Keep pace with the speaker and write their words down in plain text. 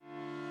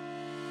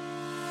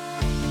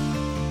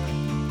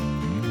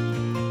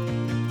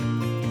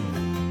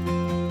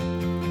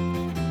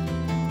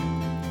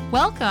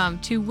Welcome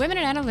to Women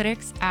in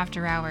Analytics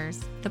After Hours,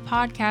 the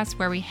podcast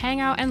where we hang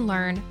out and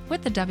learn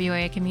with the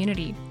WA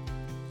community.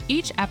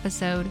 Each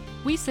episode,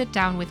 we sit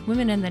down with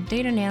women in the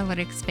data and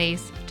analytics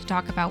space to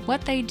talk about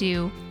what they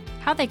do,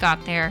 how they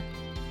got there,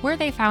 where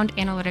they found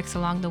analytics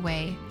along the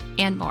way,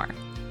 and more.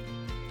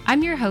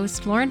 I'm your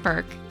host, Lauren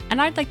Burke,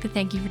 and I'd like to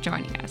thank you for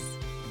joining us.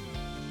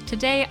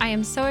 Today, I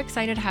am so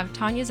excited to have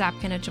Tanya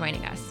Zyabkina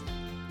joining us.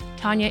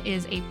 Tanya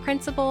is a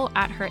principal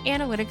at her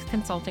analytics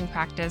consulting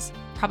practice,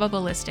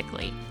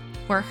 Probabilistically,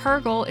 where her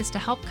goal is to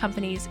help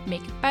companies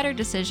make better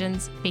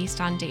decisions based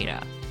on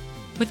data.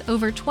 With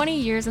over 20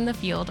 years in the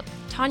field,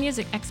 Tanya's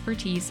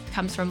expertise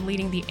comes from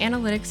leading the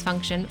analytics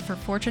function for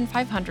Fortune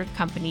 500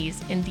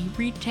 companies in the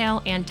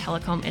retail and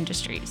telecom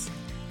industries.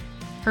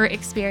 Her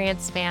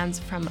experience spans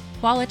from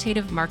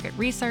qualitative market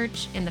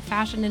research in the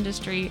fashion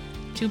industry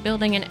to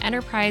building an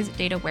enterprise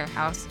data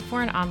warehouse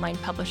for an online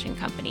publishing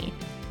company.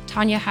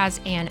 Tanya has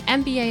an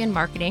MBA in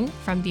marketing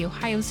from The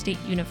Ohio State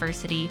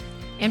University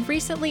and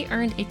recently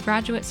earned a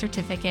graduate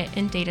certificate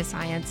in data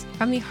science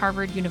from the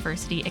Harvard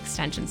University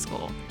Extension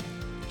School.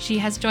 She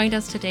has joined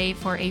us today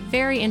for a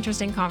very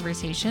interesting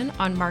conversation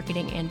on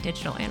marketing and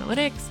digital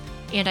analytics,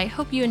 and I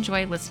hope you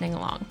enjoy listening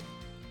along.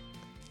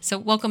 So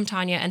welcome,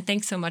 Tanya, and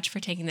thanks so much for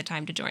taking the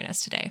time to join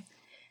us today.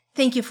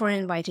 Thank you for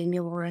inviting me,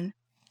 Lauren.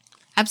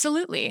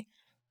 Absolutely.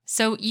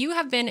 So you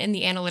have been in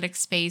the analytics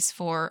space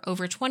for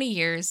over 20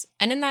 years,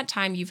 and in that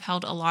time, you've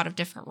held a lot of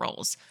different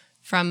roles,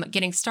 from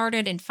getting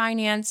started in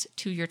finance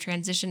to your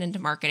transition into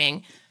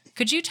marketing.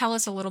 Could you tell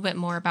us a little bit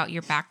more about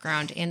your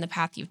background and the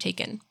path you've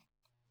taken?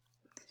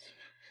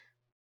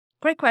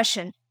 Great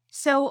question.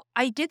 So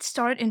I did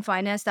start in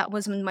finance. That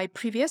was in my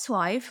previous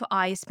life.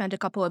 I spent a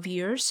couple of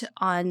years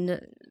on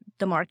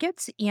the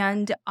markets,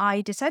 and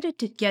I decided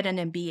to get an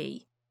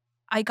MBA.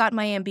 I got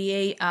my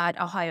MBA at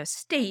Ohio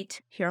State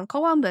here in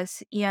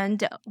Columbus.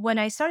 And when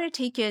I started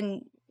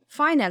taking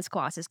finance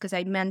classes, because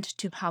I meant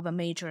to have a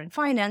major in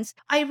finance,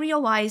 I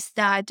realized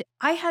that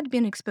I had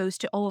been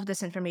exposed to all of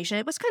this information.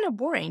 It was kind of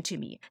boring to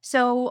me.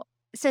 So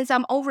since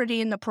I'm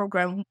already in the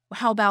program,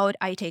 how about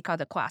I take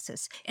other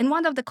classes? And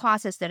one of the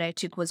classes that I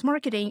took was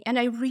marketing, and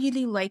I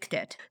really liked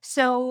it.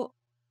 So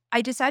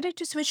I decided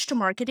to switch to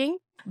marketing,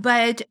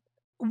 but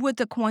with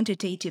a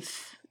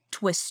quantitative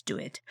twist to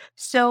it.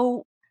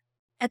 So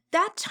at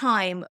that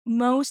time,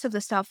 most of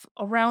the stuff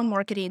around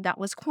marketing that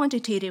was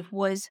quantitative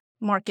was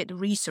market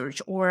research,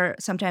 or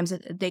sometimes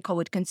they call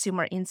it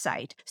consumer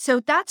insight. So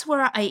that's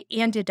where I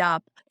ended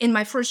up in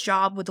my first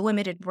job with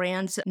Limited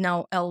Brands,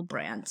 now L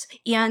Brands.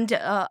 And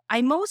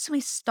I mostly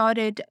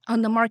started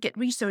on the market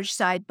research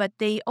side, but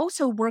they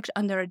also worked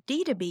under a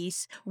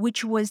database,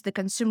 which was the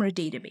consumer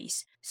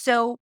database.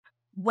 So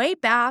way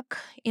back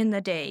in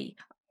the day,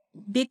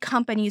 big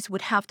companies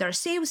would have their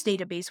sales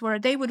database where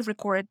they would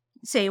record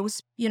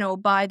sales,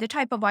 by the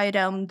type of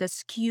item, the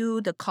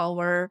SKU, the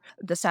color,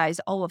 the size,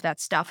 all of that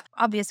stuff.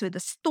 Obviously, the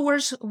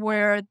stores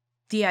where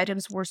the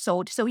items were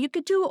sold. So you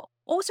could do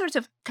all sorts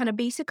of kind of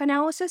basic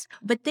analysis,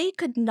 but they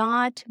could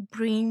not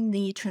bring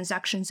the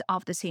transactions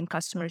of the same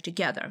customer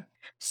together.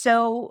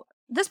 So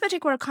this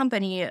particular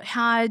company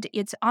had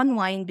its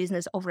online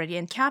business already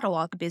and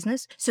catalog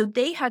business. So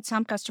they had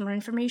some customer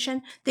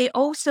information. They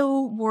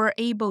also were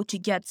able to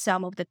get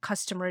some of the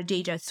customer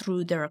data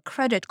through their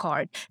credit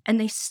card. And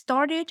they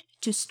started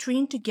to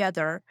string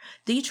together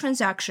the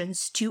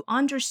transactions to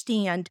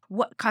understand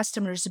what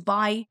customers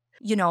buy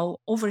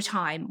over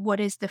time,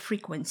 what is the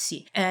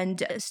frequency,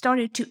 and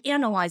started to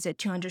analyze it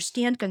to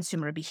understand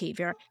consumer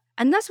behavior.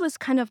 And this was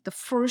kind of the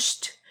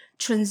first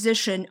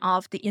transition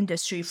of the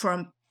industry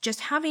from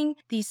just having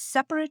these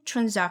separate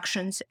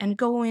transactions and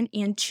going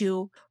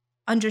into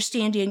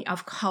understanding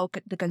of how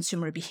the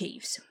consumer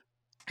behaves.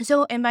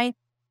 So in my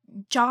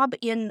job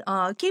in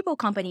a cable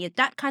company,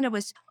 that kind of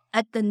was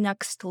at the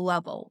next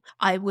level.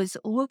 I was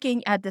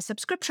looking at the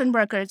subscription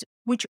records,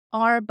 which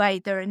are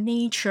by their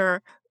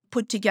nature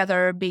put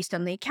together based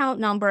on the account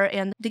number.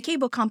 And the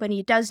cable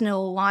company does know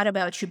a lot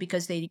about you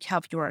because they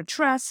have your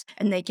address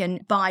and they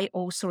can buy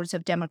all sorts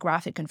of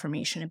demographic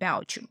information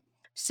about you.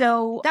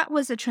 So that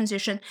was a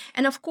transition.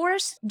 And of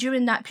course,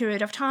 during that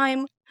period of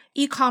time,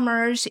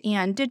 e-commerce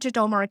and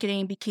digital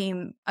marketing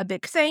became a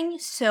big thing.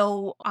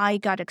 So I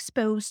got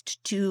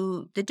exposed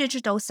to the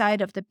digital side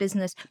of the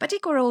business,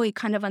 particularly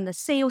kind of on the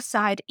sales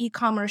side,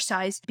 e-commerce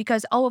side,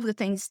 because all of the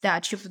things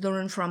that you've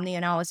learned from the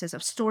analysis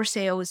of store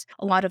sales,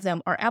 a lot of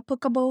them are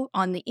applicable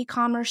on the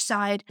e-commerce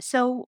side.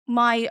 So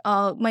my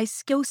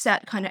skill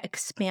set kind of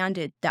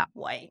expanded that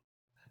way.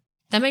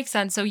 That makes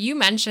sense. So you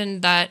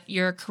mentioned that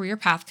your career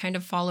path kind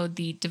of followed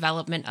the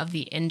development of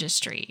the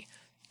industry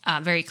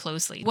very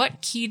closely.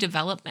 What key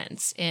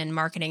developments in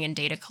marketing and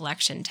data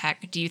collection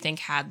tech do you think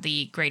had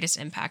the greatest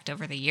impact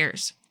over the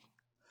years?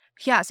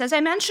 Yes, as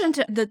I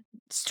mentioned, the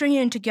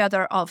stringing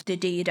together of the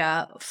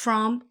data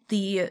from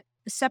the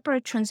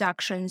separate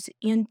transactions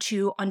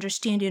into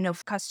understanding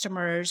of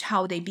customers,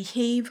 how they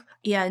behave,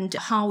 and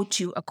how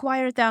to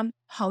acquire them,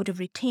 how to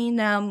retain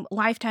them,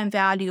 lifetime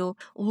value,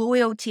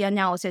 loyalty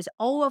analysis.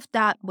 All of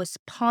that was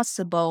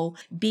possible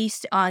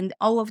based on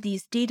all of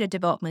these data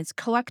developments,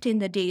 collecting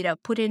the data,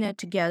 putting it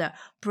together,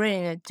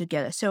 bringing it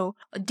together. So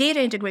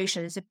data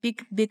integration is a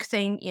big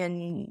thing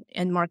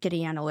in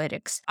marketing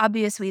analytics.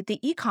 Obviously, the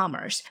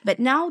e-commerce, but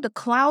now the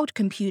cloud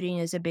computing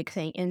is a big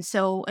thing. And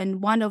so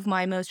in one of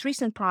my most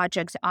recent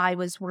projects, I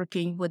was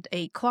working with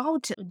a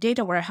cloud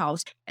data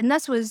warehouse. And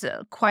this was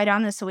quite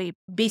honestly,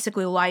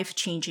 basically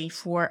life-changing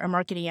for a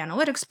marketing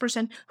analytics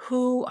person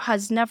who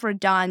has never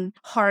done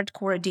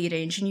hardcore data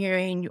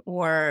engineering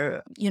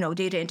or,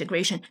 data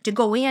integration, to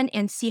go in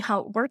and see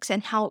how it works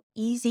and how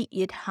easy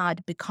it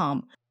had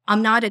become.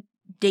 I'm not a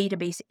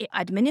database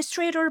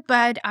administrator,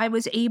 but I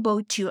was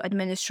able to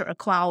administer a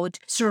cloud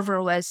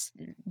serverless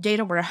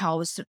data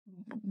warehouse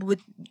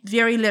with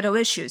very little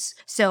issues.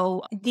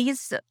 So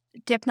these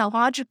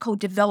technological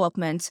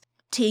developments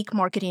take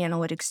marketing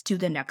analytics to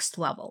the next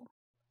level.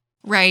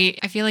 Right.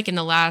 I feel like in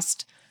the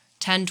last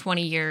 10,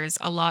 20 years,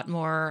 a lot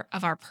more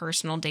of our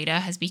personal data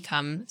has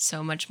become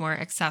so much more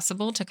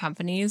accessible to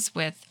companies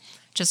with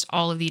just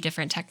all of the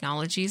different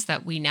technologies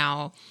that we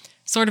now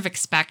sort of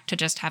expect to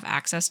just have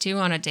access to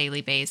on a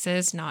daily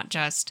basis, not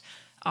just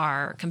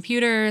our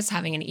computers,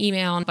 having an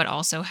email, but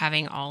also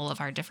having all of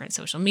our different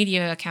social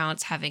media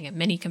accounts, having a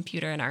mini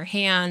computer in our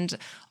hand,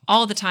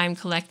 all the time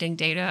collecting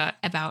data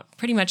about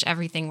pretty much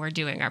everything we're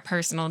doing, our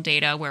personal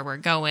data, where we're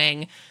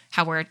going,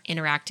 how we're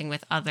interacting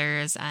with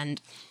others.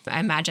 And I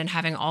imagine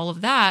having all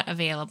of that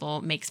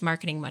available makes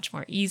marketing much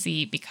more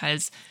easy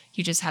because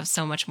you just have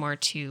so much more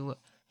to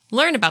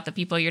learn about the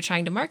people you're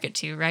trying to market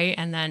to, right?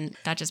 And then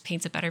that just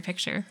paints a better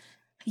picture.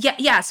 Yeah,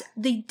 yes,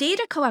 the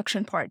data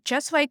collection part,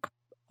 just like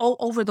all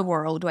over the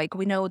world, like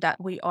we know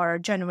that we are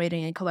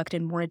generating and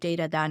collecting more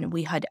data than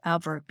we had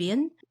ever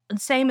been. The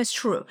same is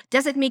true.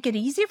 Does it make it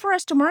easy for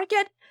us to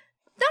market?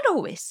 Not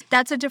always.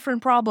 That's a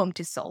different problem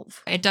to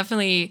solve. It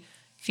definitely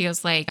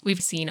feels like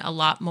we've seen a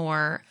lot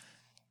more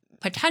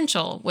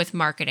potential with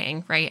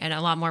marketing, right? And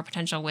a lot more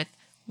potential with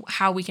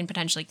how we can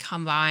potentially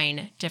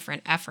combine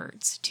different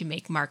efforts to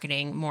make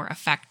marketing more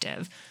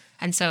effective.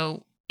 And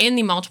so, in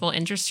the multiple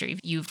industries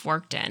you've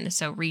worked in,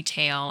 so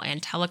retail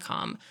and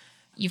telecom,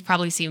 you've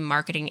probably seen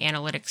marketing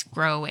analytics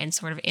grow and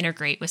sort of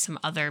integrate with some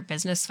other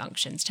business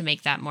functions to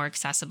make that more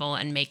accessible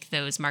and make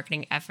those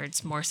marketing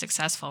efforts more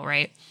successful,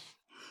 right?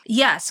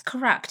 Yes,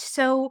 correct.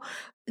 So,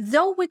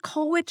 though we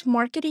call it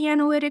marketing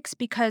analytics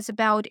because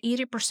about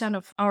 80%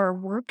 of our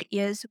work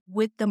is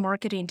with the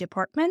marketing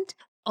department,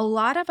 a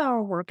lot of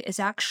our work is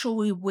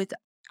actually with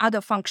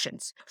other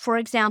functions. For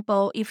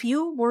example, if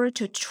you were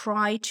to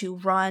try to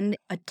run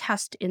a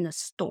test in a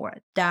store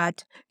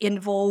that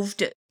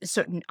involved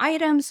certain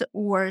items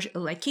or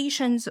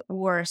locations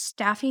or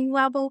staffing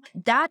level,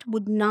 that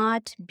would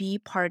not be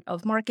part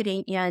of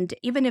marketing. And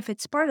even if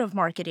it's part of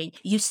marketing,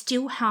 you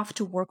still have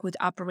to work with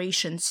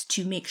operations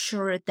to make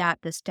sure that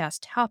this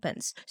test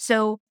happens.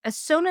 So as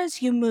soon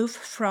as you move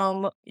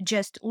from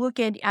just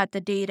looking at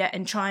the data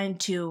and trying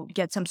to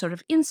get some sort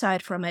of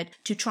insight from it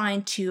to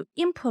trying to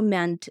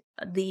implement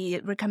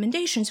the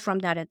recommendations from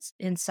that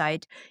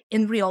insight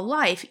in real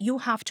life, you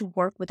have to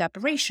work with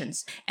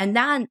operations. And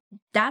then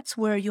that's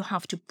where you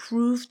have to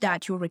prove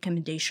that your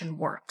recommendation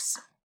works.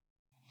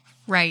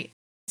 Right.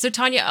 So,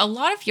 Tanya, a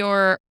lot of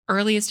your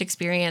earliest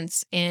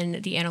experience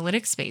in the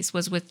analytics space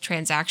was with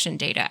transaction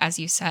data, as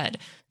you said.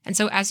 And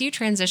so, as you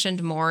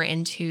transitioned more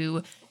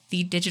into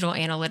the digital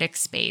analytics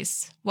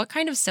space, what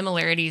kind of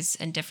similarities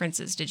and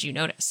differences did you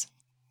notice?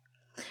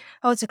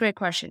 Oh, it's a great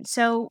question.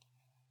 So,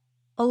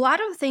 a lot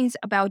of things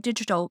about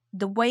digital,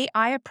 the way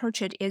I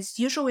approach it is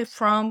usually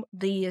from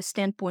the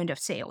standpoint of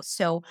sales.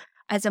 So,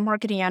 as a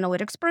marketing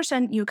analytics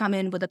person, you come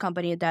in with a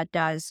company that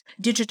does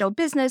digital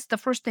business. The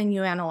first thing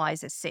you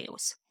analyze is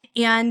sales.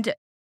 And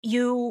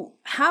you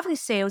have the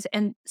sales,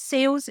 and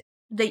sales,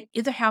 they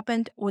either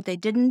happened or they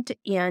didn't.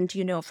 And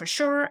you know for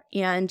sure.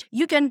 And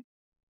you can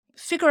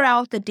figure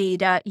out the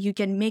data, you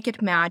can make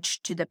it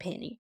match to the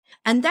penny.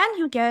 And then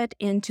you get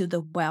into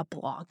the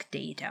weblog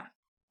data.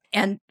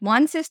 And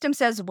one system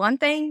says one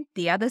thing,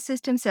 the other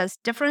system says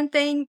different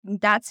thing,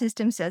 that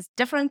system says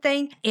different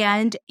thing,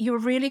 and you're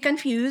really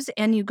confused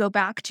and you go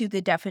back to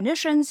the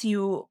definitions,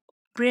 you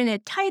bring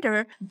it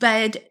tighter,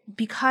 but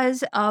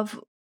because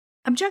of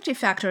objective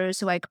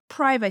factors like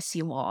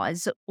privacy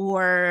laws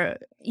or,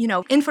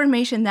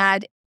 information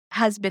that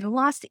has been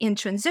lost in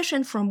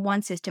transition from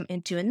one system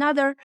into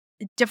another,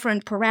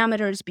 different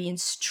parameters being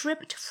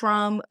stripped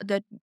from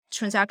the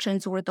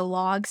transactions or the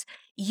logs,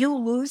 you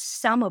lose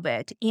some of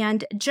it.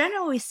 And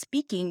generally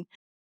speaking,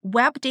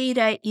 web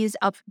data is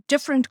of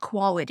different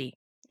quality.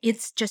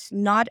 It's just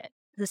not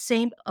the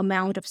same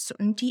amount of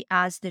certainty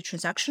as the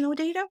transactional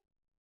data.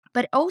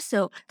 But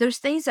also, there's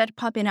things that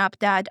popping up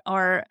that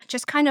are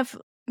just kind of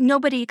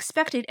nobody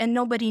expected and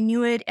nobody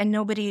knew it and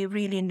nobody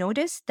really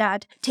noticed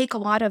that take a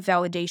lot of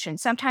validation.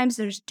 Sometimes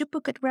there's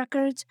duplicate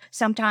records.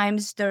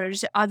 Sometimes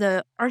there's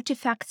other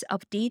artifacts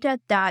of data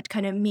that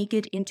kind of make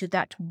it into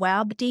that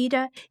web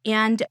data.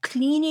 And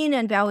cleaning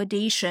and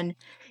validation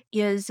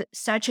is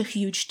such a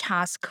huge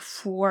task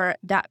for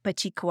that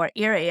particular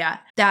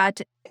area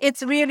that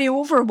it's really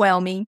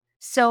overwhelming.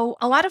 So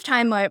a lot of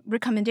time, my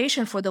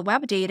recommendation for the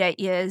web data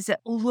is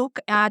look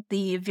at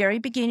the very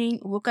beginning,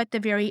 look at the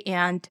very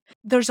end.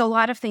 There's a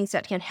lot of things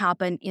that can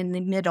happen in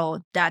the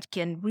middle that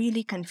can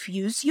really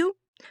confuse you.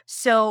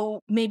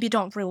 So maybe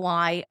don't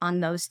rely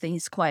on those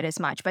things quite as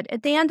much. But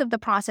at the end of the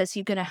process,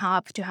 you're going to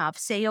have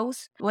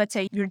sales. Let's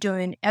say you're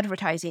doing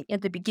advertising.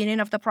 At the beginning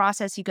of the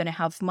process, you're going to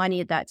have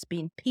money that's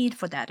being paid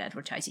for that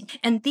advertising.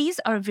 And these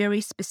are very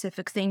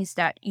specific things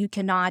that you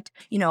cannot,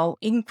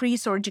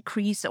 increase or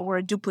decrease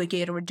or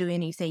duplicate or do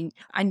anything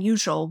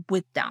unusual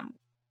with them.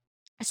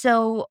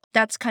 So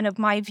that's kind of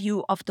my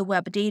view of the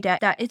web data,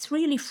 that it's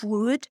really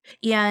fluid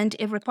and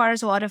it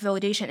requires a lot of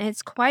validation. And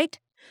it's quite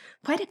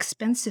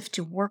expensive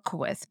to work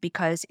with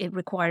because it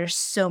requires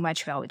so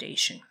much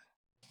validation.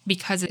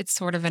 Because it's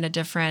sort of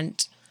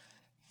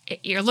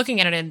you're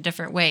looking at it in a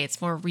different way.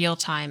 It's more real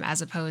time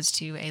as opposed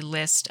to a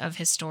list of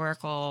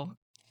historical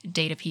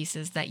data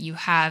pieces that you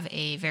have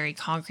a very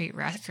concrete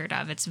record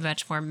of. It's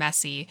much more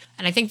messy.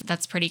 And I think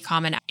that's pretty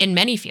common in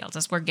many fields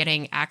as we're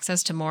getting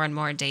access to more and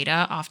more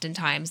data.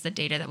 Oftentimes the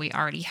data that we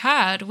already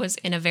had was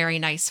in a very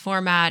nice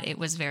format. It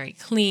was very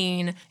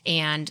clean.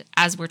 And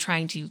as we're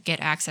trying to get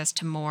access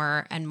to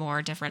more and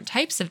more different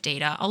types of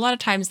data, a lot of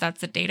times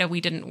that's the data we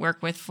didn't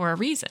work with for a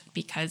reason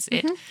because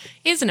it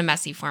is in a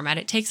messy format.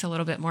 It takes a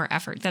little bit more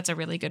effort. That's a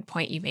really good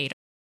point you made.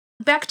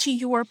 Back to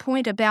your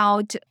point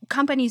about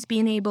companies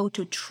being able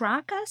to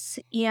track us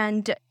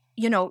and,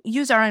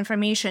 use our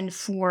information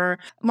for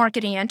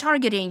marketing and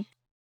targeting,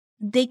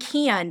 they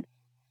can,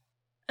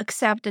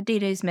 except the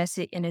data is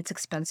messy and it's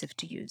expensive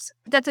to use.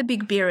 That's a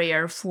big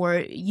barrier for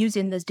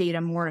using this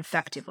data more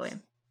effectively.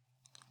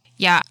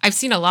 Yeah, I've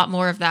seen a lot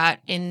more of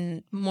that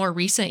in more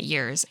recent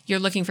years. You're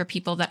looking for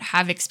people that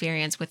have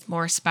experience with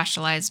more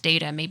specialized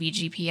data, maybe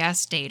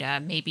GPS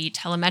data, maybe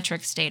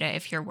telemetrics data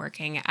if you're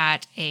working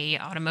at a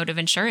automotive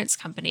insurance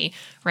company,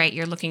 right?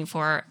 You're looking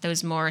for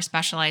those more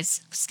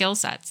specialized skill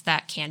sets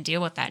that can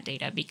deal with that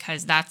data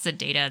because that's the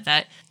data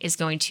that is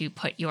going to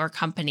put your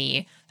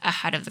company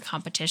ahead of the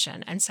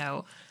competition. And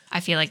so I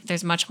feel like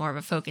there's much more of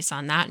a focus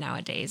on that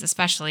nowadays,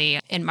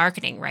 especially in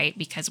marketing, right?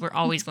 Because we're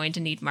always going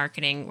to need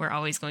marketing. We're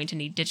always going to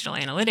need digital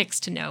analytics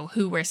to know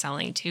who we're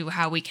selling to,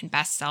 how we can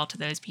best sell to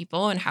those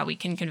people, and how we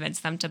can convince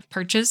them to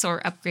purchase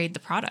or upgrade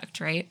the product,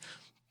 right?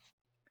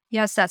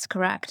 Yes, that's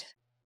correct.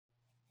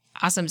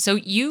 Awesome. So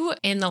you,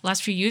 in the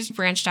last few years,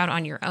 branched out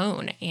on your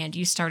own and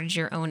you started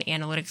your own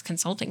analytics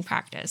consulting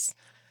practice.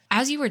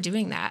 As you were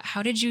doing that,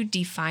 how did you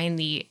define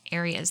the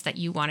areas that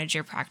you wanted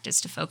your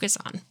practice to focus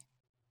on?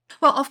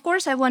 Well, of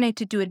course, I wanted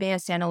to do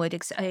advanced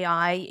analytics,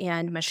 AI,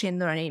 and machine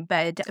learning,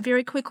 but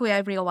very quickly I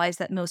realized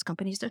that most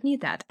companies don't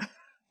need that.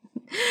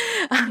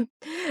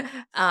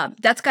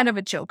 That's kind of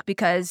a joke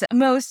because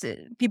most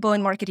people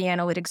in marketing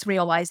analytics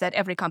realize that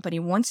every company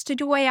wants to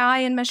do AI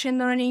and machine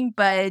learning,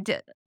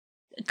 but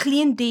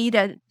clean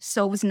data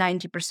solves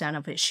 90%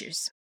 of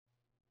issues.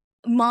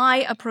 My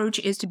approach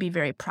is to be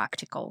very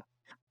practical.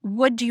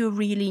 What do you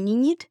really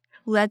need?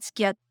 Let's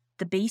get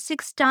the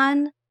basics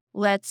done.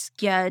 Let's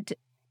get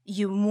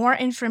you more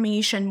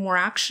information, more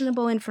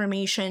actionable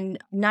information,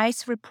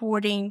 nice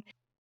reporting.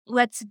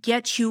 Let's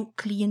get you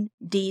clean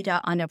data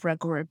on a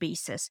regular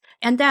basis.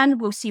 And then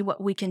we'll see what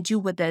we can do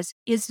with this.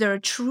 Is there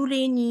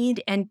truly a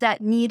need? And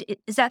that need,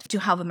 is that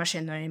to have a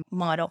machine learning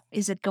model?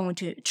 Is it going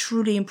to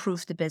truly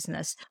improve the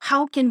business?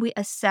 How can we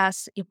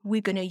assess if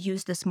we're going to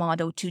use this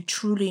model to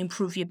truly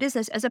improve your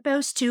business, as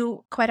opposed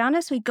to, quite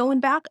honestly, going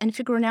back and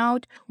figuring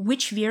out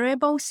which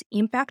variables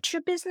impact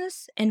your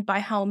business and by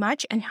how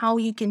much, and how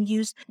you can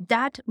use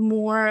that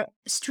more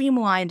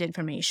streamlined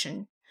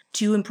information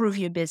to improve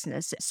your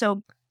business.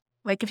 So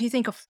like if you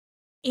think of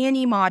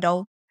any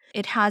model,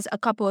 it has a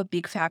couple of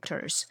big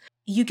factors.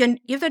 You can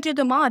either do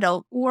the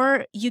model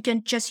or you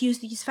can just use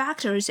these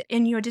factors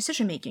in your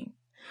decision making.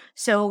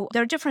 So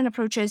there are different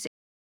approaches.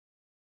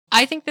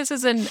 I think this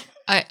is an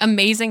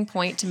amazing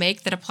point to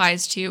make that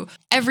applies to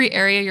every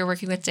area you're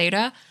working with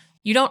data.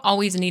 You don't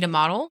always need a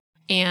model.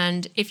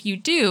 And if you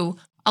do,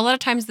 a lot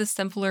of times the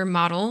simpler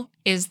model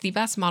is the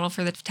best model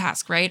for the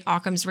task, right?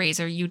 Occam's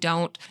razor. You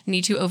don't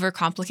need to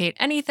overcomplicate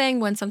anything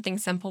when something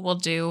simple will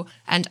do.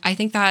 And I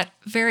think that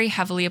very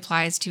heavily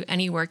applies to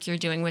any work you're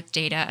doing with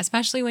data,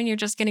 especially when you're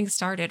just getting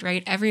started,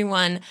 right?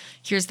 Everyone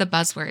hears the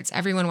buzzwords.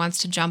 Everyone wants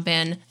to jump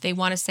in. They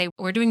want to say,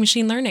 we're doing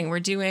machine learning. We're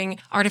doing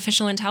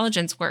artificial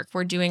intelligence work.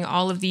 We're doing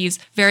all of these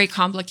very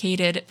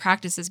complicated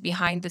practices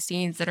behind the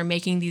scenes that are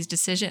making these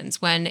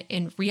decisions. When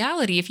in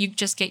reality, if you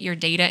just get your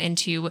data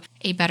into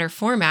a better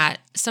format,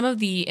 some of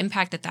the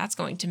impact that that's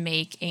going to make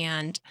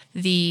and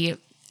the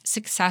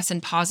success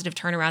and positive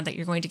turnaround that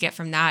you're going to get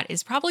from that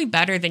is probably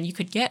better than you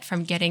could get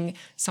from getting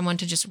someone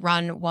to just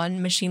run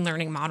one machine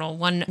learning model,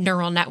 one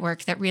neural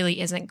network that really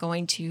isn't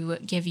going to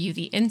give you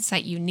the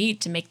insight you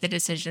need to make the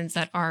decisions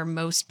that are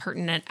most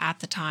pertinent at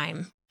the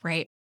time,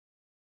 right?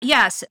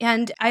 Yes.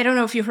 And I don't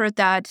know if you heard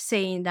that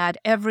saying that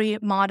every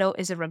model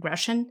is a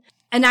regression.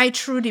 And I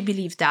truly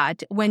believe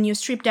that when you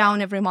strip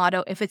down every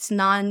model, if it's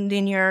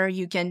non-linear,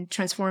 you can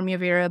transform your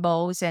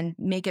variables and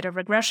make it a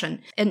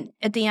regression. And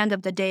at the end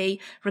of the day,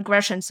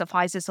 regression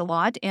suffices a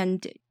lot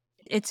and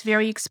it's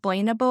very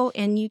explainable.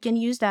 And you can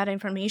use that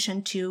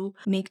information to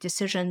make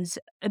decisions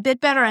a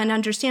bit better and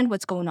understand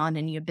what's going on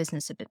in your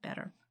business a bit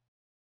better.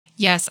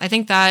 Yes, I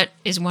think that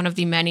is one of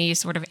the many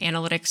sort of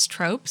analytics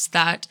tropes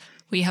that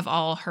we have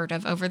all heard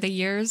of over the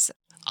years.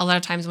 A lot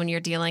of times when you're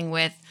dealing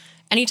with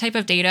any type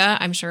of data,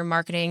 I'm sure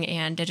marketing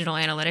and digital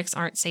analytics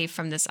aren't safe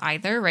from this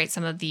either, right?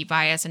 Some of the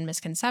bias and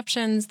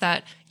misconceptions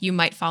that you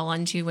might fall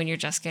into when you're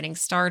just getting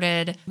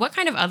started. What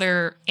kind of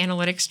other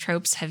analytics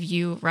tropes have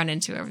you run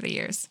into over the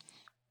years?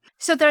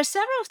 So there are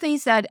several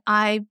things that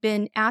I've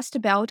been asked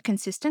about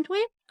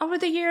consistently over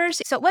the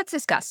years. So let's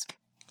discuss.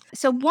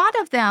 So one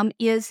of them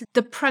is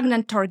the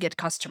pregnant target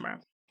customer.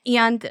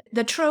 And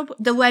the trope,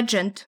 the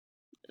legend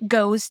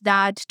goes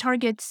that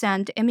Target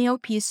sent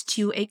MLPs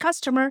to a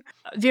customer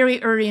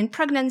very early in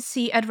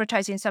pregnancy,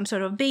 advertising some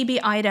sort of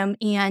baby item.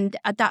 And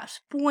at that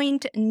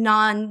point,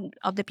 none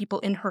of the people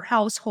in her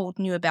household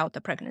knew about the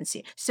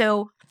pregnancy.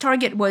 So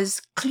Target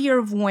was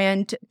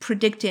clairvoyant,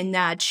 predicting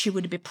that she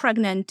would be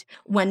pregnant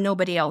when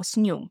nobody else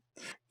knew.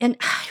 And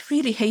I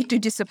really hate to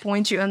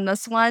disappoint you on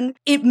this one.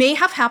 It may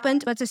have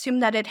happened. Let's assume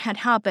that it had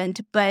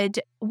happened, but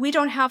we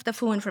don't have the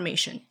full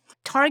information.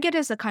 Target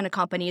is the kind of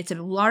company, it's a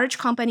large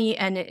company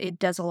and it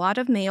does a lot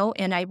of mail.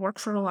 And I work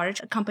for a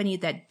large company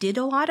that did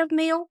a lot of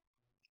mail.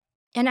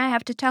 And I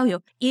have to tell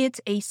you, it's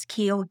a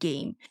scale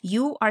game.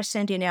 You are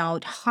sending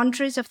out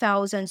hundreds of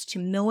thousands to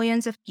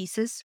millions of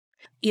pieces.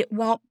 It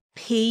won't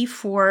pay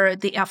for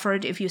the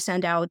effort if you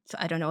send out,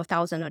 I don't know,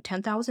 1,000 or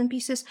 10,000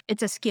 pieces.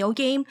 It's a scale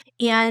game.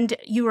 And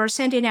you are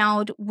sending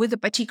out with a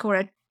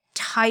particular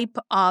type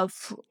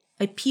of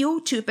appeal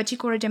to a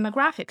particular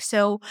demographic.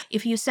 So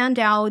if you send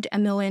out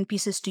 1 million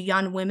pieces to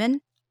young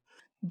women,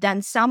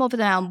 then some of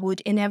them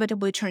would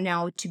inevitably turn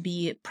out to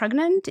be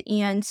pregnant,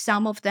 and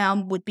some of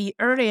them would be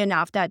early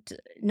enough that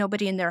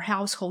nobody in their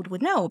household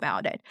would know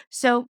about it.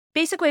 So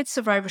basically, it's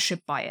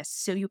survivorship bias.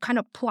 So you kind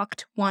of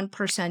plucked one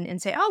person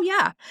and say, oh,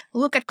 yeah,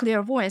 look at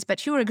clairvoyance,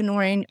 but you're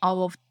ignoring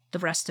all of the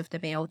rest of the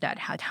mail that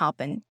had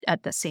happened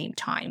at the same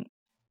time.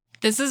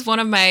 This is one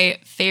of my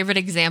favorite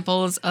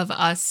examples of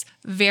us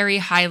very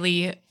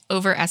highly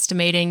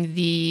overestimating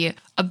the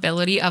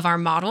ability of our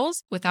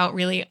models without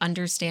really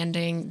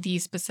understanding the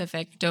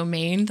specific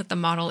domain that the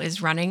model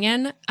is running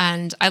in.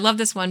 And I love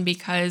this one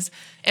because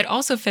it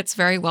also fits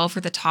very well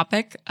for the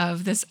topic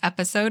of this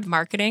episode,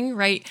 marketing,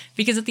 right?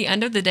 Because at the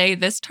end of the day,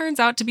 this turns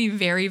out to be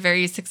very,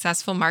 very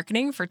successful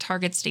marketing for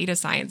Target's data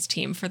science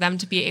team, for them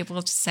to be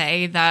able to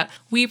say that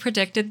we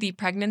predicted the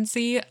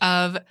pregnancy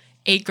of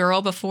a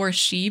girl before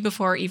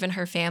even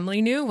her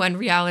family knew, when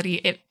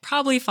reality, it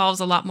probably falls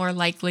a lot more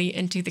likely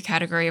into the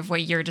category of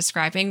what you're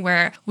describing,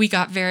 where we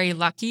got very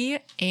lucky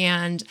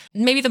and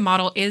maybe the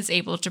model is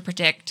able to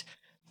predict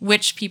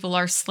which people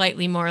are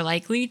slightly more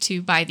likely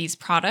to buy these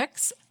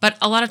products. But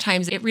a lot of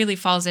times it really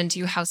falls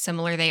into how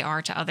similar they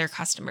are to other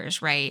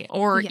customers, right?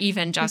 Or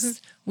even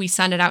just we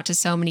send it out to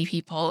so many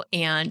people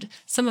and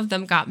some of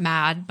them got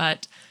mad,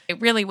 but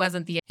it really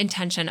wasn't the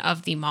intention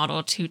of the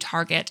model to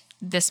target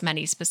this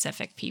many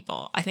specific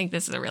people. I think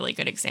this is a really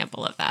good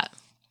example of that.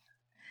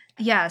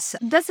 Yes,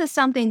 this is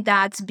something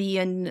that's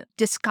being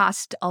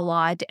discussed a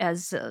lot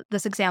as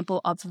this example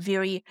of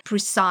very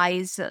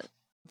precise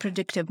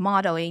predictive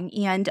modeling.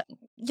 And,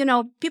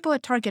 people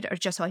at Target are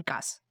just like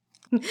us.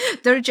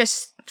 They're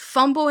just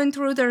fumbling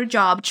through their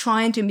job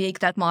trying to make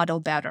that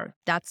model better.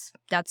 That's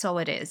all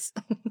it is.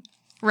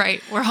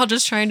 Right. We're all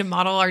just trying to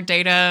model our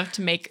data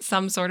to make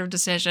some sort of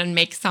decision,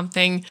 make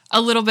something a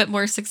little bit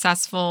more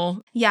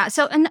successful. Yeah.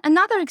 So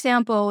another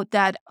example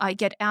that I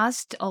get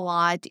asked a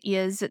lot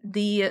is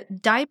the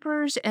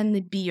diapers and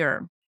the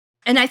beer.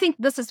 And I think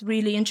this is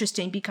really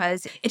interesting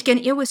because it can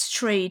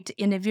illustrate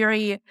in a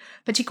very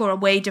particular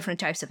way different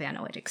types of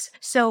analytics.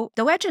 So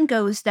the legend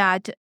goes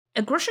that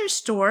a grocery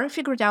store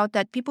figured out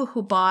that people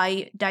who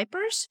buy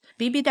diapers,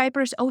 baby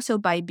diapers, also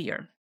buy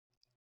beer.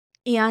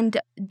 And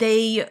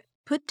they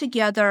put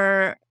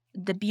together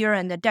the beer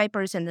and the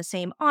diapers in the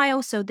same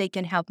aisle so they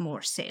can have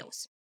more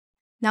sales.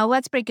 Now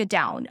let's break it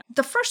down.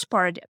 The first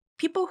part,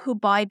 people who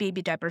buy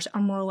baby diapers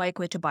are more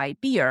likely to buy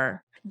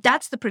beer.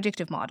 That's the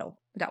predictive model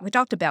that we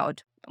talked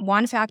about.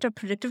 One factor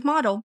predictive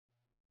model.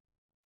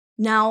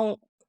 Now,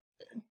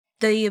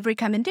 the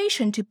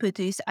recommendation to put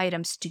these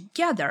items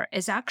together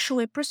is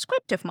actually a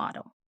prescriptive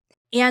model.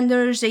 And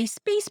there's a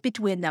space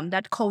between them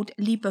that's called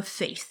leap of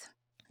faith,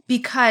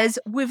 because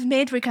we've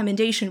made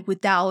recommendation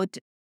without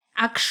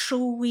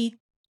actually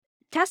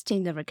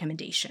testing the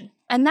recommendation.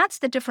 And that's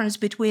the difference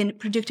between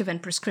predictive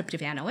and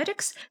prescriptive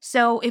analytics.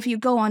 So if you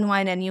go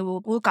online and you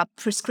will look up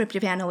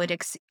prescriptive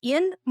analytics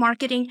in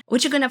marketing,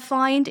 what you're going to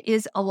find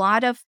is a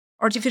lot of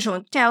artificial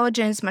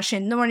intelligence,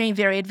 machine learning,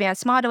 very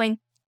advanced modeling.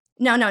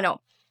 No.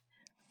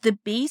 The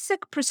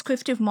basic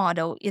prescriptive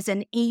model is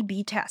an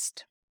A/B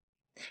test.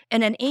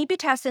 And an A/B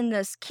test in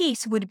this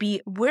case would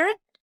be, we're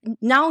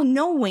now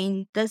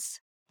knowing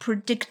this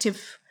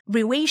predictive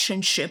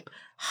relationship,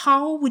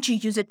 how would you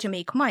use it to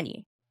make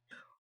money?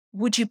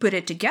 Would you put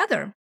it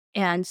together?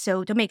 And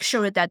so to make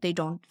sure that they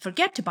don't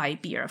forget to buy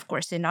beer, of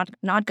course, they're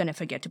not going to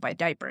forget to buy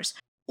diapers.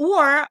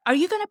 Or are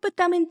you going to put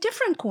them in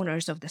different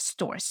corners of the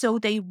store so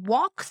they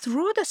walk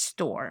through the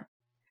store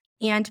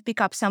and pick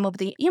up some of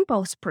the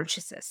impulse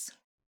purchases?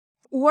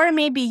 Or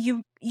maybe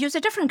you use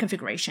a different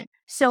configuration.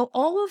 So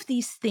all of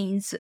these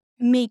things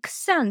make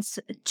sense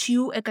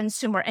to a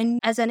consumer. And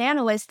as an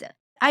analyst,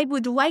 I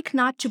would like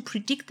not to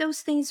predict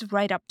those things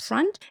right up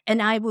front,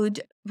 and I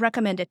would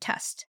recommend a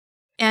test.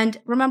 And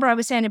remember, I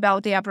was saying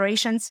about the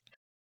operations.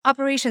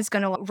 Operations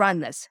going to run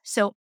this.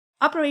 So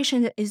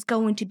operation is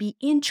going to be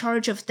in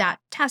charge of that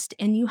test,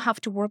 and you have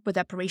to work with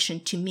operation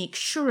to make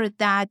sure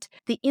that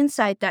the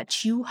insight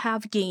that you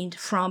have gained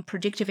from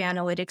predictive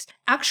analytics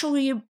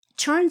actually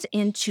turns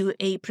into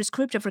a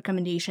prescriptive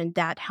recommendation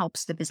that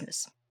helps the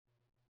business.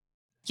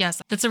 Yes,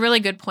 that's a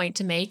really good point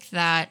to make,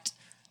 that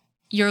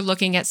you're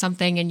looking at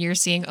something and you're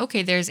seeing,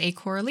 okay, there's a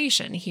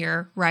correlation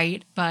here,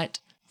 right? But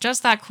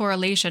just that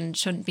correlation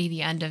shouldn't be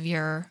the end of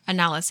your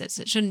analysis.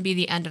 It shouldn't be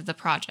the end of the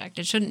project.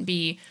 It shouldn't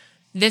be,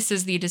 this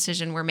is the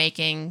decision we're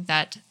making,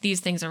 that these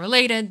things are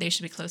related, they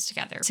should be close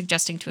together.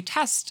 Suggesting to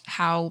test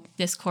how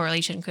this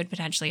correlation could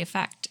potentially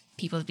affect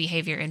people's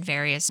behavior in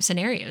various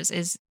scenarios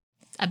is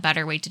a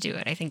better way to do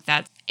it. I think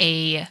that's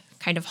a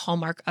kind of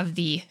hallmark of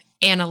the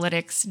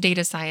analytics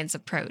data science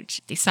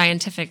approach, the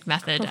scientific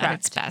method at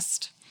its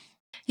best.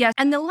 Yes.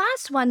 And the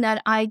last one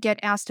that I get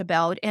asked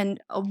about,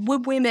 and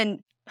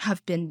women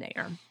have been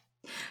there.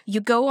 You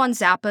go on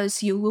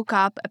Zappos, you look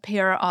up a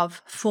pair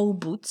of faux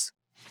boots,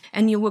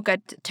 and you look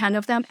at 10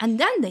 of them, and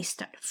then they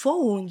start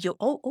following you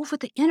all over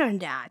the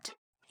internet.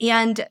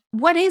 And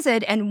what is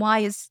it, and why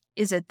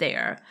is it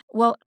there?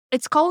 Well,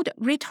 it's called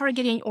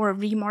retargeting or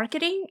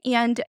remarketing,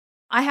 and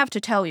I have to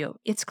tell you,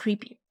 it's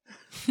creepy.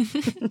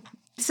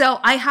 So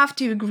I have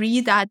to agree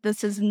that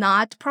this is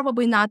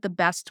probably not the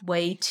best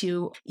way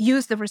to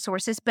use the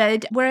resources,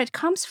 but where it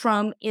comes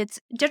from, it's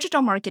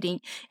digital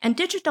marketing, and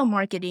digital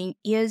marketing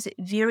is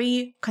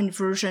very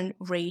conversion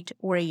rate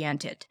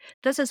oriented.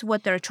 This is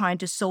what they're trying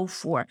to solve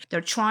for. They're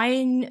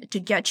trying to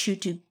get you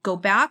to go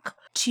back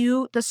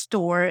to the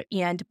store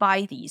and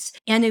buy these.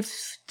 And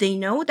if they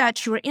know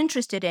that you're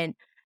interested in,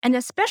 and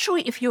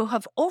especially if you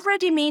have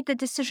already made the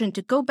decision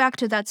to go back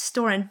to that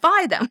store and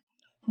buy them,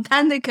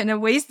 then they're going to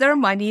waste their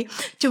money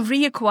to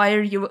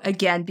reacquire you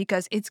again,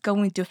 because it's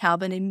going to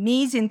have an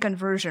amazing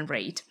conversion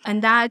rate.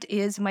 And that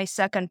is my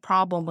second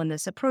problem with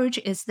this approach,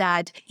 is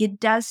that it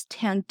does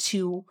tend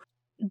to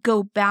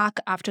go back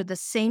after the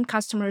same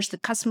customers, the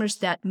customers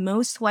that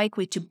most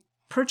likely to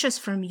purchase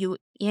from you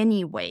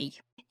anyway.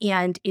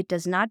 And it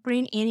does not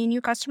bring any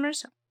new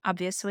customers.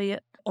 Obviously,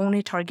 it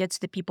only targets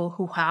the people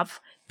who have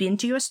been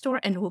to your store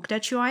and looked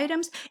at your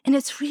items. And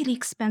it's really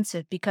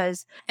expensive,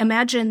 because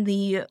imagine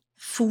the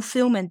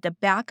fulfillment, the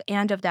back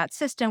end of that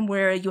system,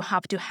 where you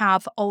have to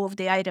have all of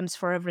the items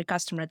for every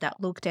customer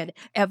that looked at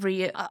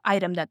every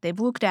item that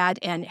they've looked at,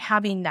 and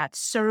having that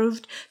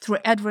served through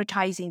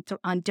advertising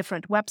on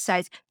different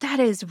websites. That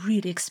is a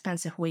really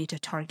expensive way to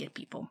target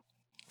people.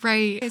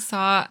 Right. I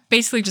saw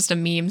basically just a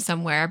meme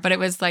somewhere, but it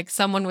was like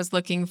someone was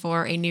looking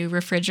for a new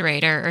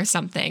refrigerator or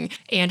something,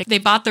 and they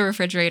bought the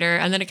refrigerator,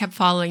 and then it kept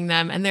following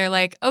them. And they're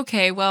like,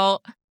 okay,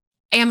 well,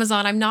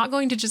 Amazon, I'm not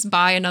going to just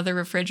buy another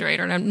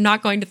refrigerator, and I'm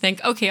not going to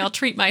think, okay, I'll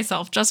treat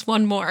myself just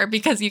one more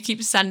because you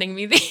keep sending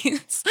me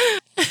these.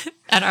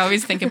 And I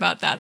always think about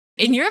that.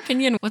 In your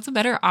opinion, what's a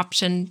better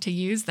option to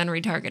use than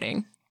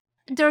retargeting?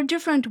 There are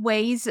different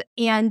ways,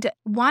 and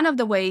one of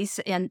the ways,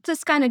 and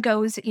this kind of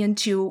goes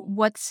into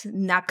what's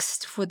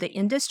next for the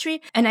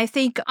industry, and I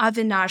think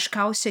Avinash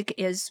Kaushik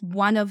is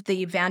one of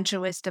the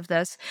evangelists of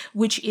this,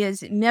 which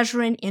is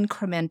measuring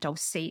incremental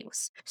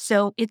sales.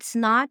 So it's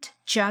not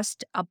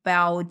just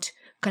about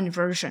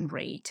conversion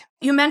rate.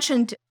 You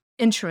mentioned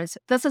insurance.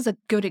 This is a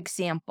good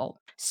example.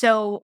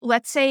 So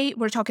let's say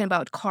we're talking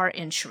about car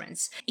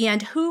insurance,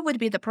 and who would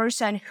be the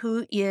person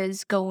who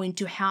is going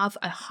to have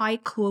a high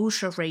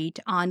closure rate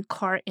on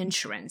car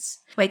insurance?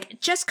 Like,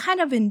 just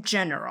kind of in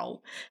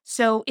general.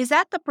 So is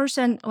that the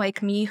person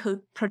like me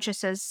who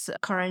purchases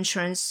car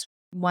insurance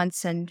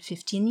once in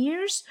 15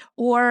 years,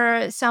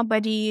 or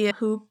somebody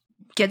who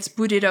gets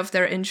booted off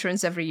their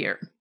insurance every year?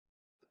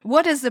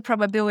 What is the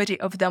probability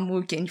of them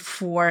looking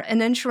for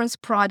an insurance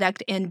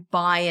product and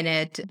buying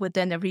it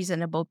within a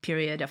reasonable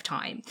period of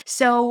time?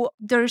 So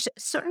there's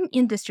certain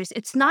industries,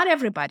 it's not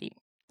everybody.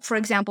 For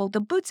example, the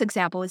boots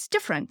example is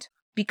different,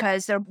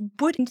 because there are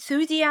boot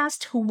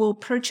enthusiasts who will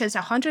purchase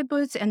 100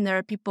 boots, and there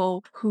are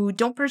people who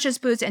don't purchase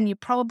boots, and you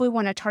probably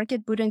want to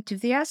target boot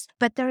enthusiasts.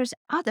 But there's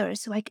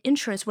others, like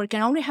insurance, where you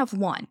can only have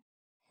one,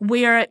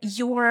 where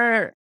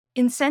your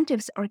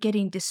incentives are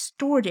getting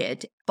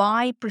distorted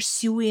by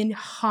pursuing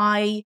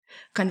high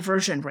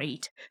conversion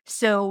rate.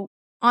 So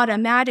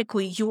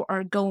automatically you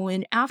are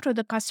going after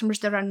the customers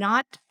that are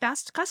not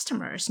best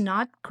customers,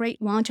 not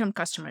great long-term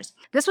customers.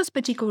 This was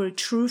particularly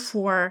true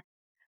for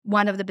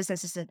one of the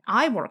businesses that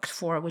I worked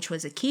for, which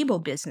was a cable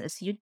business.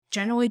 You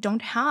generally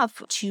don't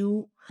have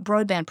two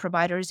broadband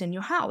providers in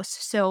your house.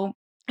 So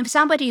If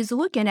somebody is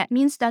looking, it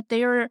means that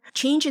they're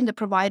changing the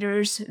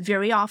providers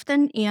very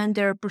often and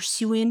they're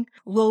pursuing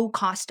low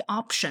cost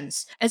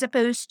options as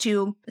opposed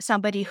to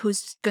somebody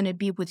who's going to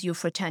be with you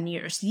for 10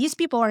 years. These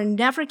people are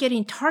never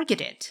getting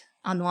targeted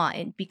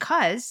online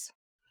because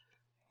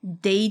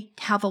they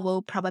have a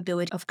low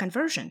probability of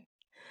conversion.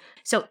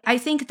 So I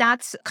think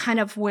that's kind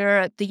of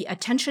where the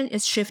attention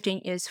is shifting,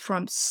 is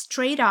from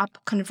straight up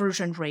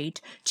conversion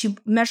rate to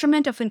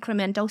measurement of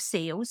incremental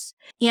sales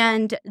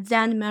and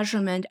then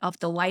measurement of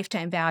the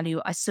lifetime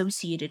value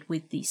associated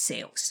with these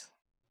sales.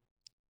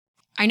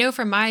 I know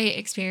from my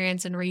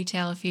experience in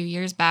retail a few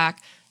years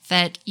back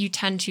that you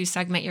tend to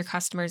segment your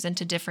customers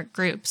into different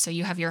groups. So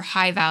you have your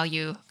high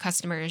value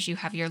customers, you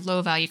have your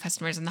low value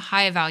customers, and the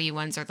high value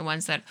ones are the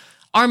ones that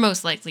are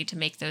most likely to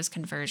make those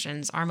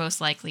conversions, are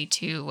most likely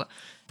to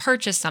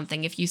purchase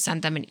something if you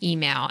send them an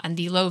email. And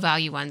the low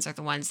value ones are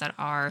the ones that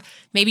are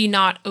maybe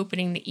not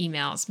opening the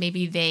emails.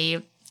 Maybe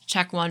they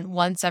check one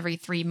once every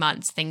 3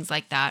 months, things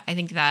like that. I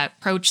think that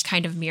approach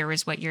kind of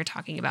mirrors what you're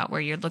talking about,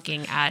 where you're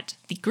looking at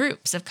the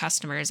groups of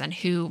customers and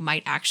who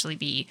might actually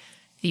be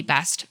the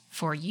best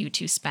for you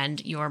to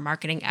spend your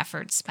marketing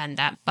efforts, spend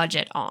that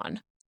budget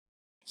on.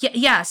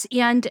 Yes,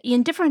 and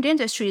in different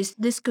industries,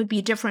 this could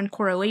be different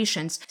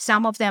correlations.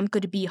 Some of them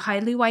could be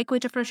highly likely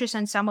to purchase,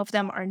 and some of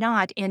them are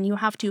not. And you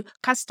have to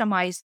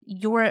customize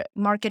your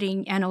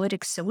marketing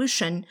analytics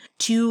solution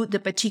to the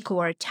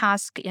particular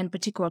task and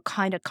particular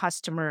kind of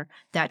customer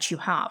that you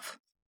have.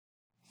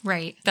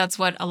 Right. That's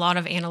what a lot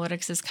of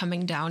analytics is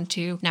coming down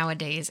to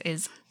nowadays,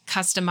 is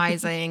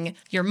customizing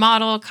your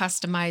model,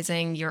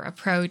 customizing your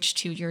approach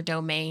to your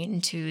domain,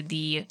 to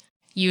the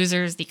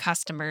users, the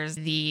customers,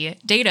 the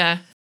data.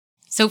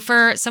 So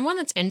for someone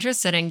that's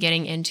interested in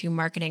getting into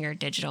marketing or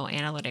digital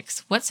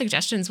analytics, what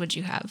suggestions would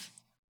you have?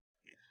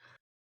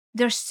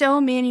 There's so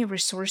many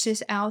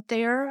resources out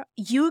there.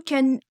 You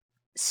can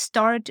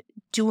start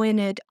doing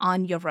it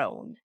on your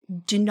own.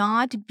 Do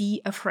not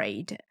be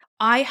afraid.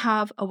 I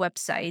have a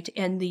website,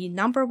 and the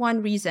number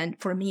one reason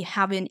for me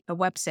having a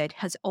website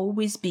has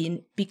always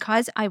been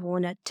because I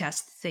want to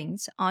test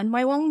things on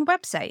my own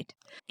website.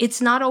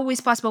 It's not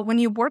always possible when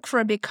you work for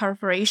a big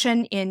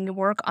corporation and you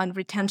work on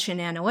retention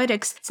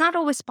analytics. It's not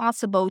always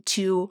possible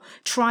to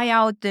try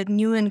out the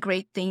new and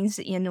great things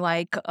in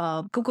like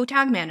Google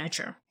Tag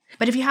Manager.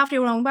 But if you have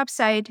your own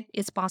website,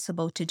 it's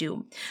possible to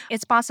do.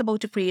 It's possible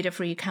to create a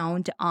free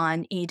account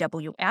on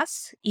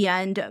AWS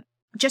and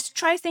just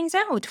try things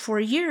out. For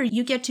a year,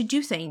 you get to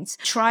do things.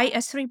 Try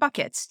S3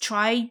 buckets.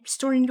 Try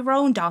storing your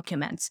own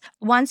documents.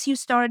 Once you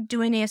start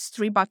doing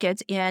S3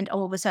 buckets and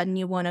all of a sudden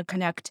you want to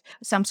connect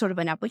some sort of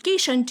an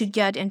application to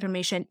get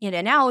information in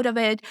and out of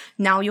it,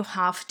 now you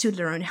have to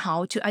learn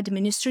how to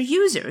administer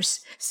users.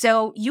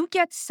 So you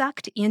get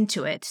sucked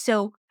into it.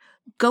 So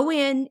go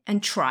in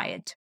and try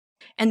it.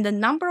 And the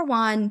number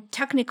one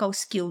technical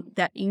skill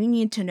that you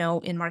need to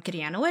know in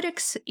marketing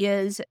analytics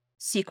is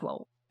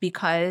SQL,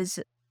 because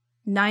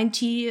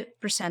 90%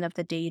 of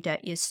the data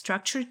is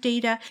structured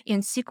data,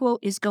 and SQL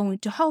is going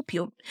to help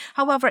you.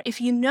 However,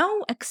 if you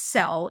know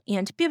Excel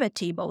and pivot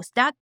tables,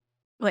 that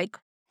like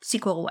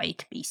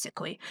SQLite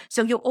basically.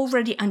 So you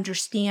already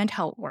understand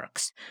how it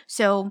works.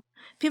 So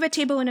pivot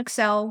table in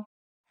Excel,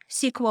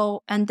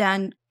 SQL, and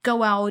then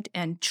go out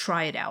and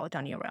try it out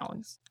on your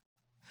own.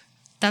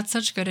 That's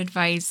such good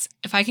advice.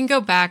 If I can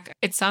go back,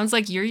 it sounds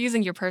like you're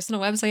using your personal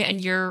website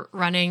and you're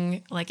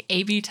running like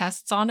A/B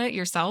tests on it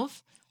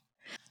yourself.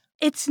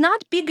 It's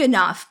not big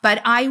enough, but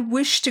I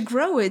wish to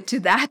grow it to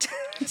that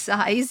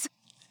size.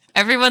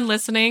 Everyone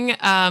listening,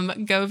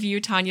 go view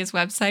Tanya's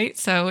website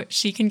so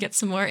she can get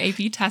some more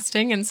A/B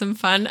testing and some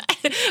fun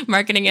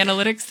marketing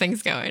analytics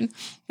things going.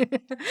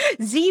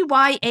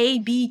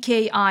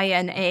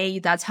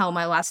 Zyabkina, that's how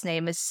my last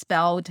name is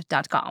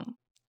spelled.com.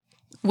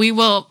 We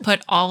will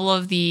put all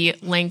of the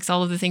links,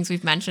 all of the things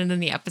we've mentioned in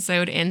the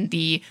episode in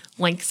the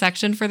link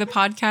section for the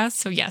podcast.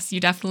 So yes, you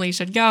definitely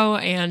should go,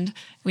 and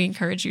we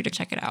encourage you to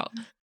check it out.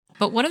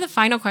 But one of the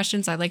final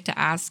questions I'd like to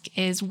ask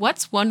is,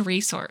 what's one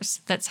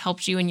resource that's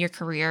helped you in your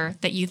career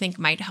that you think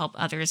might help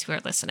others who are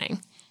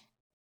listening?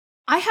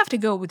 I have to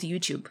go with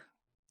YouTube.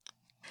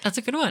 That's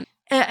a good one.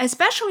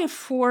 Especially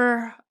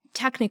for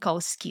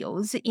technical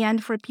skills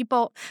and for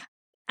people.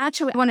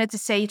 Actually, I wanted to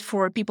say it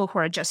for people who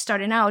are just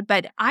starting out,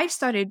 but I've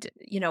started,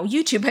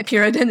 YouTube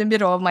appeared in the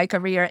middle of my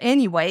career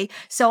anyway.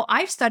 So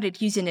I've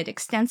started using it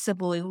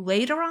extensively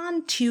later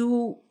on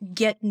to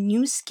get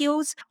new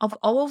skills of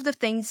all of the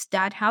things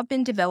that have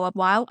been developed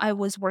while I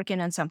was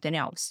working on something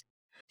else.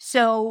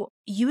 So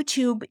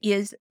YouTube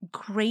is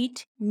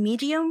great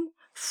medium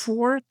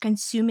for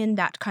consuming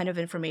that kind of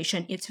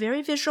information. It's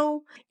very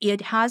visual.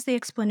 It has the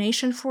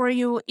explanation for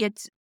you.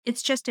 It's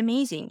just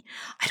amazing.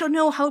 I don't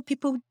know how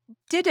people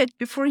did it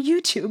before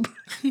YouTube.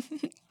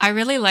 I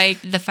really like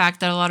the fact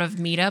that a lot of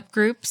meetup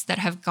groups that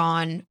have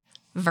gone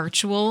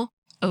virtual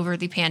over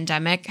the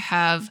pandemic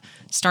have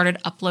started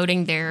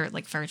uploading their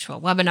virtual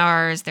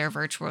webinars, their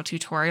virtual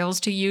tutorials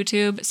to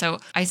YouTube. So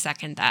I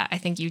second that. I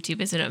think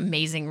YouTube is an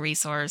amazing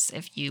resource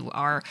if you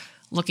are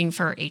looking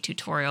for a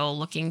tutorial,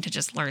 looking to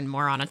just learn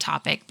more on a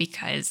topic,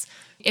 because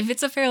if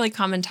it's a fairly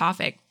common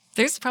topic,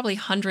 there's probably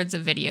hundreds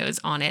of videos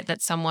on it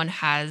that someone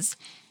has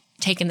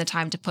taken the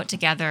time to put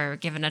together,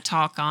 given a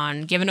talk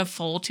on, given a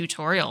full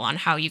tutorial on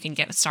how you can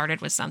get started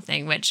with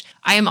something, which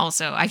I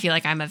feel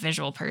like I'm a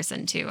visual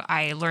person too.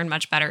 I learn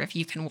much better if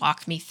you can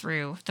walk me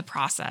through the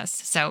process.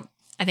 So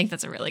I think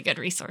that's a really good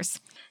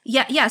resource.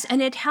 Yeah, yes.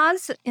 And it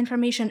has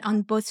information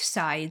on both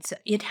sides.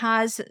 It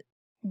has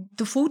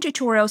the full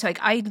tutorials. Like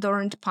I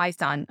learned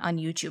Python on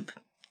YouTube,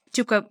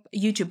 took a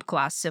YouTube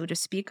class, so to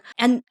speak.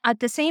 And at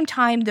the same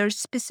time, there's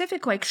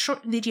specific like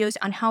short videos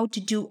on how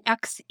to do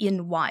X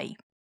in Y.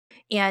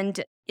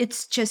 And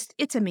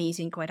it's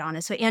amazing, quite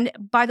honestly. And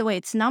by the way,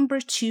 it's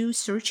number 2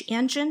 search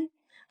engine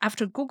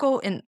after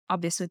Google, and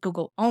obviously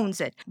Google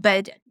owns it.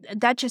 But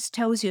that just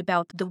tells you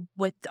about the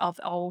width of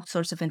all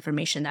sorts of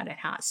information that it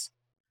has.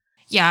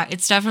 Yeah,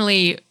 it's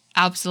definitely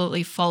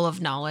absolutely full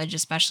of knowledge,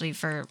 especially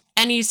for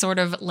any sort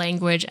of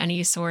language,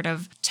 any sort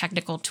of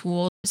technical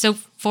tool. So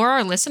for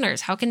our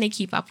listeners, how can they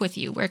keep up with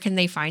you? Where can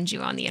they find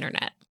you on the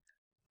internet?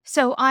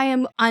 So I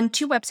am on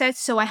 2 websites.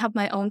 So I have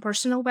my own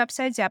personal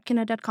website,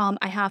 Zyabkina.com.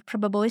 I have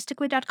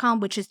probabilistically.com,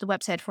 which is the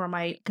website for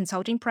my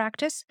consulting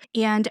practice.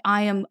 And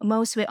I am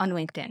mostly on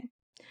LinkedIn.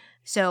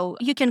 So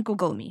you can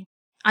Google me.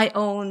 I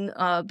own,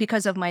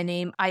 because of my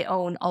name, I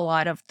own a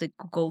lot of the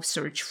Google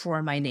search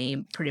for my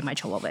name, pretty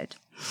much all of it.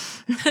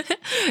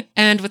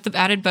 And with the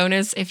added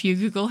bonus, if you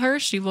Google her,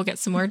 she will get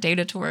some more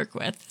data to work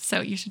with. So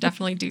you should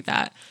definitely do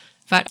that.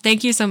 But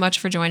thank you so much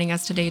for joining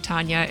us today,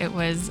 Tanya. It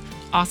was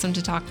awesome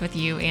to talk with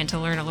you and to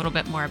learn a little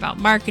bit more about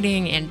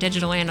marketing and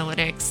digital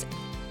analytics.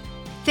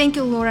 Thank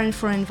you, Lauren,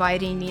 for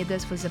inviting me.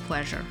 This was a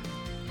pleasure.